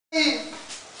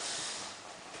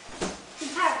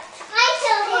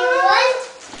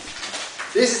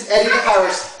This is Eddie the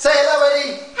parrot. Say hello,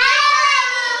 Eddie.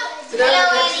 Hello. Sit down,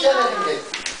 Hello, Eddie.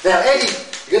 Now, Eddie,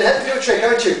 you're going to help me do a trick,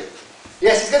 aren't you?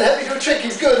 Yes, he's going to help me do a trick.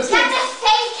 He's good, isn't he? That's a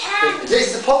fake hand.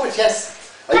 This is a puppet, yes.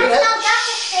 Are you going to help? That's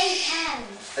a fake hand.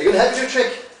 Are you going to help me do a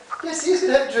trick? Yes, he is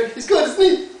going to help me do a trick. He's good, isn't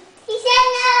he? He said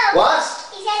no. What?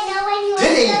 He said no when you were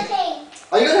Did he? looking.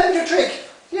 Are you going to help me do a trick?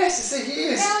 Yes, you see, he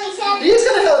is. No, he said He is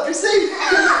going to help, you see.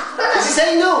 Is he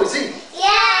saying no, is he?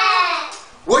 yeah.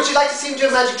 Would you like to see him do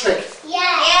a magic trick? Yeah.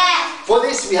 Yeah. For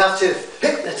this, we have to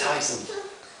hypnotise him.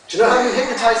 Do you know how you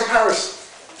hypnotise a parrot?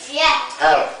 Yeah.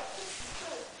 How?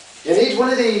 You need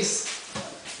one of these.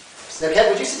 So now, Ken,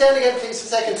 would you sit down again, please, for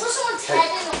a second? Put someone's Okay.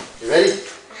 head in him. You ready?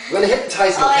 We're going to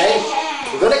hypnotise him, okay?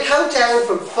 Yeah. We're going to count down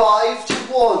from 5 to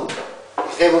 1.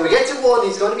 Okay, when we get to 1,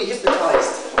 he's going to be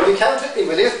hypnotised. Will you count with me,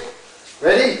 will you?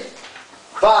 Ready?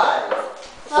 5,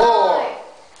 4,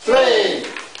 3,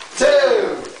 2,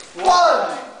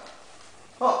 1.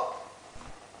 Oh.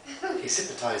 He's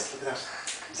hypnotised, look at that.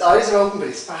 His eyes are open, but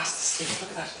he's fast asleep.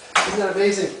 Look at that. Isn't that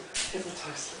amazing?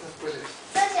 Hypnotised, look at that, brilliant.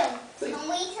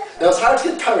 Now it's hard to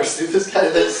get parrots to do this kind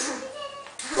of this.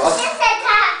 What?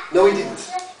 No, he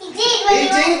didn't. He did when He you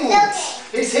were didn't.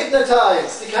 looking. He's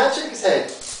hypnotised. He can't shake his head.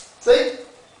 See?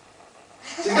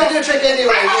 So he's going to do a trick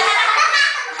anyway.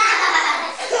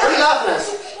 What are you laughing at?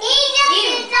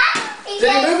 Did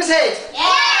he move his head?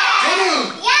 Yeah. Did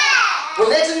he? Yeah. Well,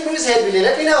 next time he moves his head, will you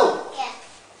let me know? Yeah.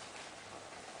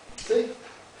 See?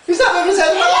 He's not moving his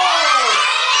head at all.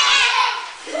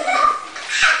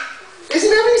 Is he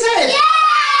moving his head? Yeah.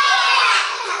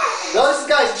 No, listen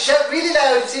guys, shout really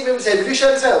loud if you see him moving his head. Will you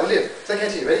shout as well, will you? So I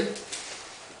can't hear you. Ready?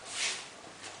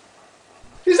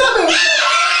 He's not moving his head.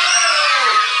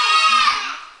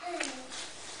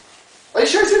 Are you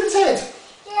sure he's moving his head?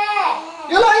 Yeah.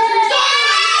 You're lying to me, he's not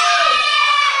moving his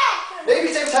head. Maybe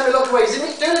it's every time you look away. Is he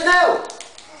doing it now?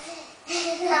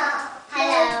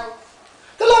 Hello.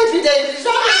 They're lying to me, David. He's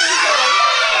not moving his head.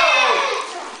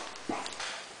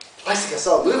 I think I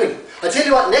saw him moving. I tell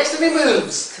you what, next time he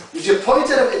moves, would you point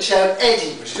at him and shout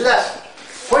Eddie? Would you do that?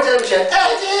 Point at him and shout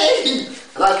Eddie!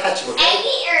 And I'll catch him, okay?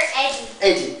 Eddie or Eddie?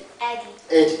 Eddie. Eddie.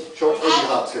 Eddie. Short Eddie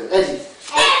Hopkins. Eddie.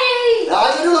 Eddie. Now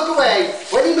I'm going to look away.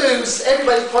 When he moves,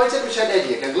 everybody point at him and shout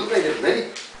Eddie. Okay, look like it.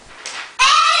 Ready?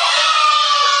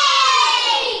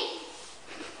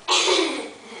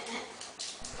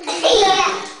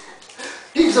 Yeah.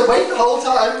 He was awake the whole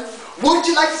time. Would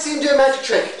you like to see him do a magic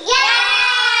trick?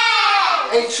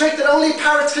 Yeah. A trick that only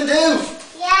parrots can do.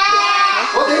 Yeah.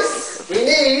 For this, we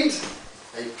need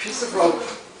a piece of rope.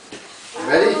 You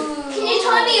ready? Can you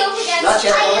tie me up again? Not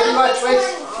yet. Ready, right,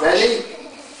 wait. Ready?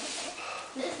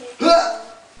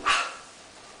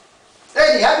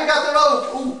 Eddie, have you got the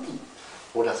rope? Ooh.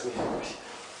 Oh, that's me.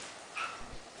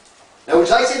 Now, would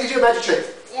you like to see me do a magic trick?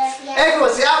 Yeah. Yeah.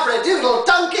 Everyone say out for a doodle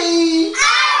donkey!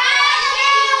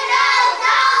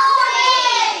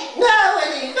 No,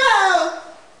 Eddie, no!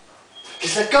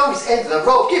 Just let go his end of the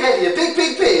rope. Give Eddie a big,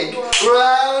 big, big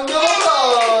round of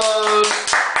applause.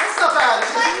 That's not bad, is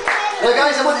it? Now,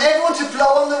 guys, I want everyone to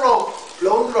blow on the rope.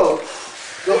 Blow on the rope.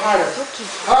 Go harder.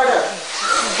 Harder.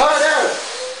 Harder.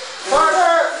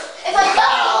 Harder. If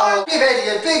I Give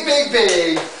Eddie a big, big,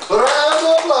 big